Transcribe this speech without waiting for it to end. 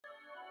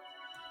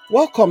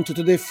Welcome to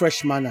today's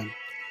Fresh Manna,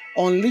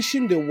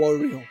 Unleashing the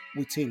Warrior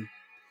Within.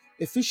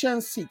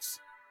 Ephesians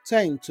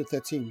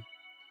 6:10-13.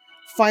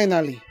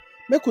 Finally,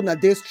 make una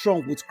dey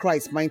strong with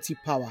Christ's mighty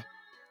power.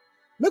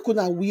 Make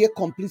una wear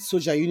complete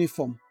soldier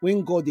uniform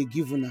when God dey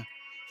give una,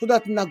 so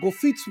that una go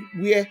fit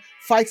wear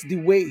fight the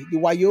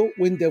wayo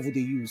when devil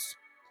dey use.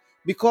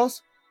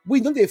 Because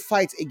we no dey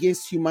fight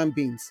against human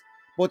beings,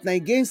 but na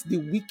against the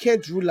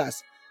wicked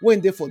rulers wey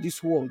dey for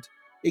this world,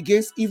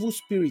 against evil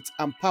spirits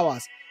and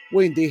powers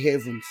wey dey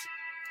heavens.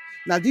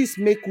 Na this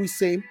make we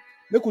say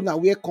make una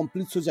wear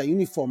complete soldier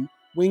uniform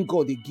when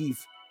God dey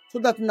give, so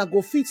that una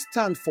go fit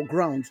stand for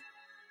ground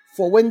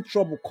for when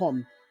trouble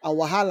come and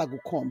wahala go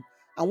come,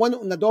 and when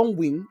una don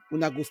win,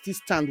 una go still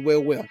stand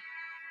well well.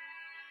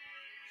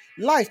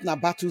 Life na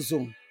battle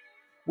zone.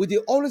 We dey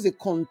always dey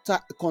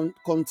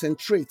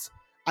concentrate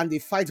and dey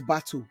fight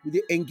battle. We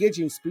dey engage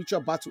in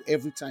spiritual battle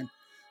every time.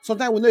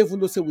 Sometimes we no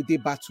even know say we dey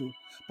battle,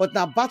 but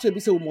na battle wey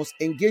be say we must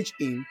engage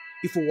in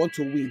if we want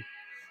to win.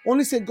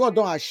 Only say God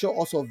don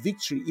assure us of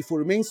victory if we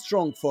remain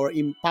strong for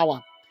in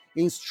power,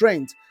 in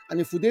strength,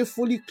 and if we dey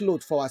fully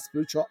clothed for our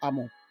spiritual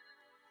armor.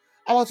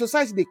 Our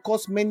society dey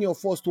cause many of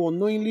us to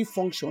unknowingly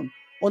function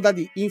under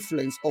the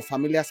influence of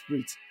familiar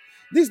spirits.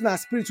 Dis na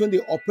spirits wey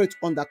dey operate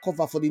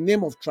undercover for the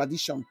name of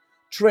tradition,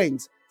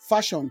 trends,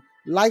 fashion,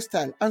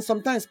 lifestyle, and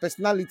sometimes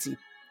personality.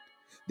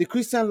 The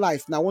Christian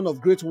life na one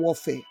of great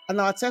warfare, and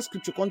our text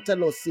scripture come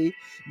tell us say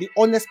the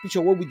honest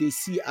picture wey we dey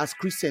see as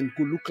Christian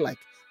go look like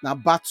na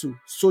battle,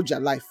 soldier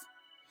life.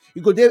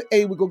 We go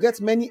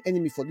get many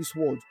enemy for this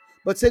world,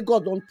 but say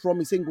God don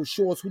promise say He go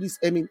show us who this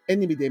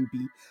enemy dem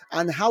be,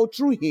 and how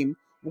through Him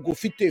we go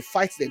fit to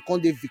fight dem,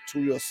 come dey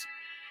victorious.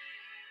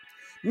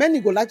 Many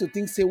go like to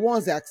think say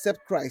once they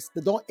accept Christ,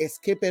 they don't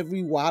escape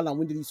every wahala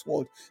wey dey this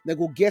world. They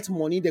go get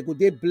money, they go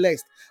dey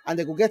blessed, and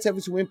they go get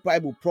everything wey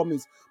Bible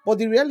promise. But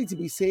the reality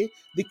be say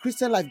the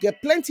Christian life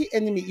get plenty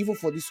enemy even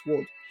for this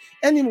world.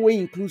 Enemy wey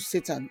include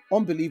Satan,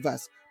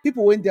 unbelievers,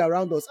 people wey dey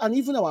around us, and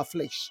even our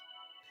flesh.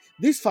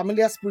 This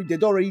familiar spirit they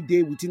don already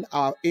dey within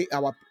our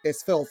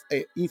sphere of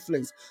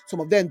influence.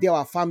 Some of them dey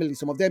our family,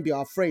 some of them be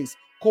our friends,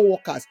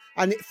 co-workers,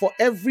 and for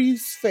every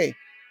sphere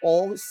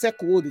or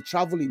circle they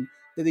travel in,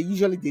 that they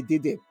usually dey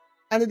there.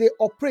 And they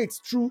operate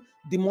through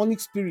demonic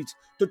spirits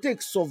to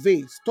take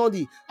survey,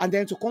 study, and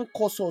then to come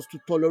cause us to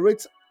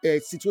tolerate a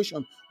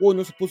situation we're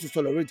not supposed to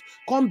tolerate,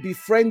 come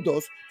befriend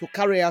us to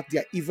carry out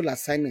their evil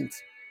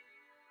assignments.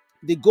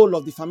 The goal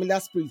of the familiar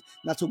spirit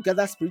now to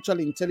gather spiritual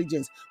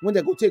intelligence when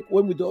they take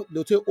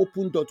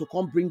open door to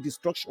come bring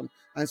destruction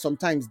and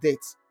sometimes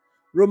death.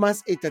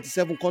 Romans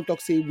 8:37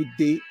 context say with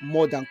the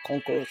more than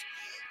conquerors.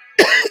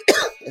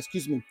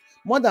 Excuse me.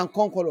 More than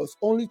conquerors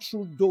only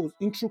through those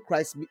in through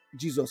Christ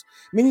Jesus.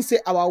 Meaning say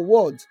our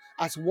words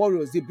as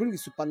warriors, they bring the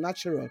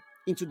supernatural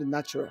into the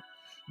natural.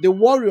 The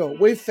warrior,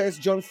 way 1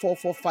 John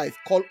 4:5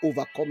 call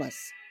overcomers.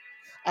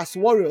 As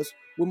warriors,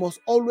 we must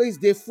always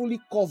be fully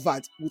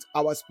covered with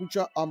our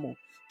spiritual armor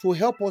to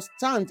help us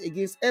stand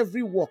against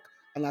every work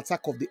and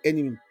attack of the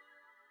enemy.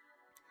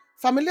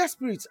 Familiar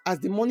spirits as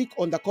demonic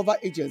undercover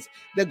agents,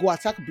 they go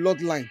attack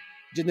bloodline,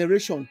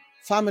 generation,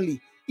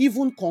 family,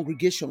 even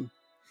congregation.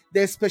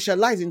 They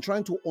specialize in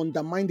trying to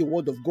undermine the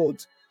word of God,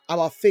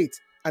 our faith,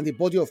 and the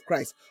body of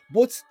Christ,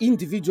 both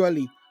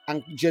individually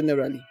and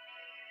generally.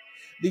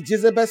 The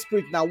Jezebel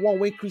spirit now one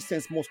way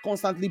Christians must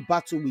constantly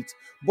battle with,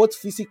 both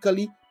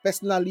physically,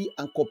 personally,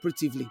 and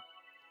cooperatively.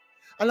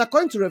 And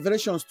according to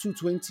Revelations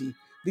 2:20,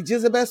 the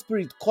Jezebel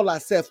spirit call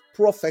herself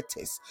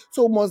prophetess.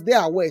 So must they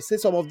aware, say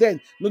some of them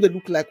know they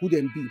look like who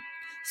them be.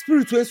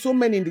 Spirits where so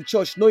many in the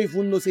church no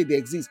even know say they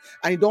exist,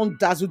 and it don't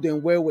dazzle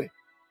them well.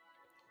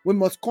 We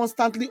must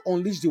constantly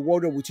unleash the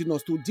warrior within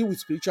us to deal with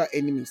spiritual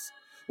enemies.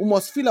 We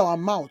must fill our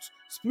mouth,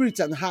 spirit,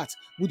 and heart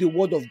with the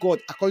word of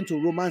God, according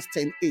to Romans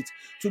 10:8,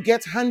 to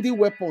get handy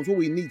weapons what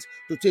we need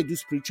to take these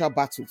spiritual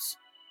battles.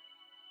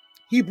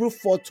 Hebrew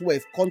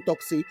 4:12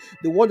 context say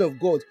the word of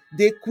God,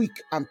 they quick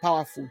and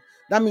powerful.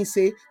 That means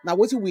say now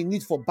what we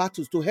need for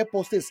battles to help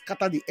us to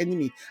scatter the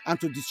enemy and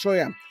to destroy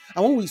them.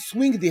 And when we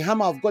swing the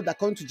hammer of God,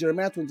 according to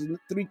Jeremiah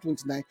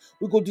 23:29,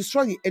 we go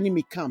destroy the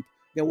enemy camp,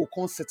 then we'll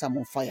come set them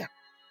on fire.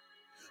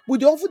 We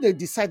dey often they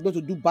decide not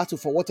to do battle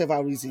for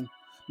whatever reason.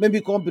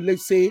 Maybe come believe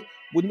say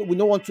we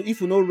no want to,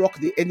 if we no rock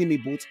the enemy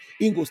boat,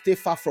 he go stay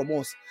far from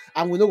us,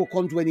 and we no go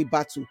come do any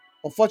battle.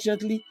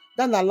 Unfortunately,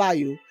 that na lie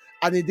you,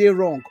 and they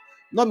wrong.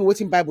 Not be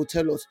waiting Bible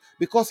tell us,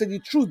 because the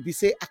truth be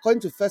say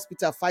according to 1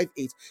 Peter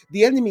 5:8,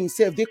 the enemy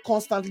himself they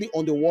constantly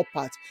on the war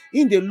path.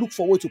 In they look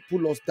for way to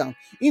pull us down.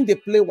 In they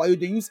play while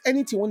they use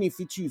anything when if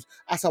it use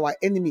as our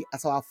enemy,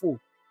 as our foe.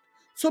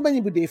 So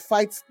many people they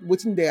fight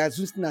waiting they are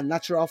using a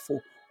natural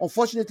foe.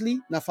 Unfortunately,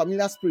 na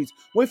familiar spirits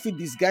when fit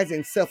disguise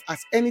themselves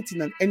as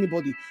anything and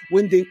anybody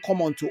when they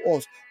come onto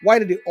us. Why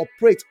do they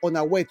operate on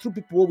our way through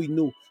people we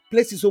know,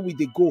 places where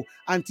they go,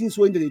 and things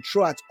when they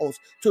throw at us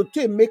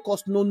to make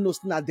us know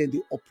that then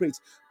they operate.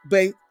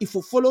 But if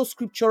we follow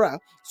scripture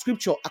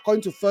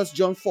according to 1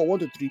 John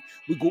 4:1-3,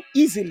 we go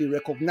easily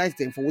recognize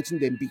them for what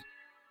them be.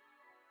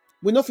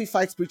 We no fit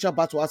fight spiritual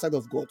battle outside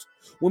of God.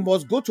 We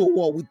must go to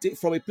war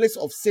from a place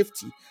of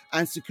safety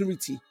and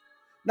security.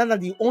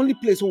 That's the only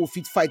place where we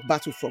fit fight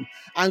battle from.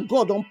 And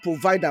God don't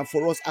provide them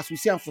for us, as we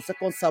see am for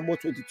 2 Samuel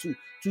 22,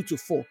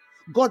 2-4.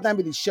 God now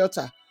be the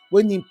shelter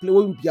when we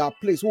be our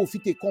place, where we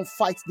fit take come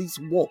fight this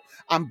war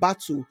and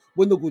battle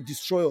when no go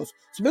destroy us.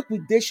 So make we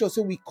dey sure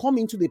say we come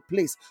into the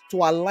place to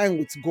align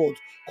with God.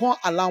 Can't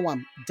allow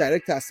am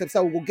direct ourselves,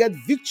 so we will get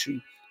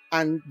victory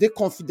and dey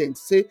confident.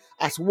 Say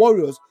as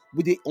warriors,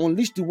 we dey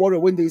unleash the warrior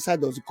when they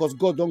inside us, because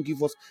God don't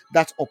give us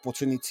that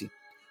opportunity.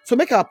 So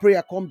make our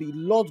prayer come be,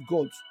 Lord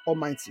God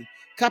Almighty,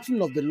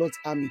 captain of the Lord's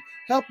army,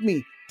 help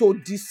me to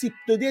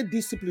dey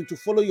disciplined to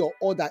follow your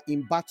order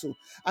in battle,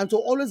 and to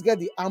always get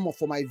the armor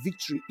for my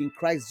victory in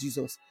Christ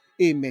Jesus.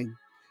 Amen.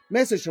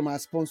 Message from our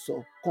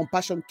sponsor,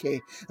 Compassion Care,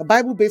 a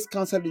Bible-based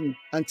counseling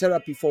and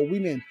therapy for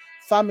women,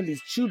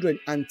 families, children,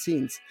 and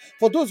teens.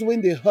 For those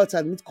when they hurt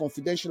and need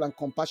confidential and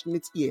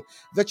compassionate ear,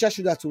 virtual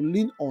shoulder to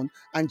lean on,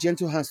 and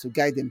gentle hands to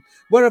guide them.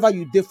 Wherever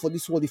you did for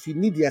this world, if you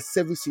need their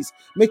services,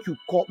 may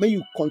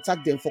you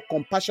contact them for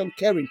Compassion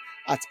Caring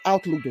at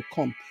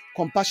outlook.com.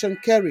 Compassion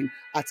Caring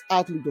at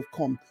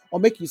outlook.com, or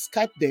make you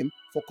Skype them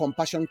for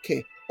Compassion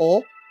Care,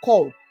 or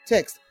call,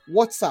 text,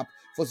 WhatsApp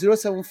for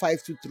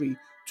 07523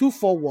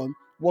 241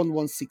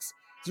 116.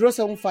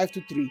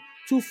 07523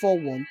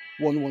 241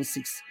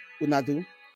 116. Unadu.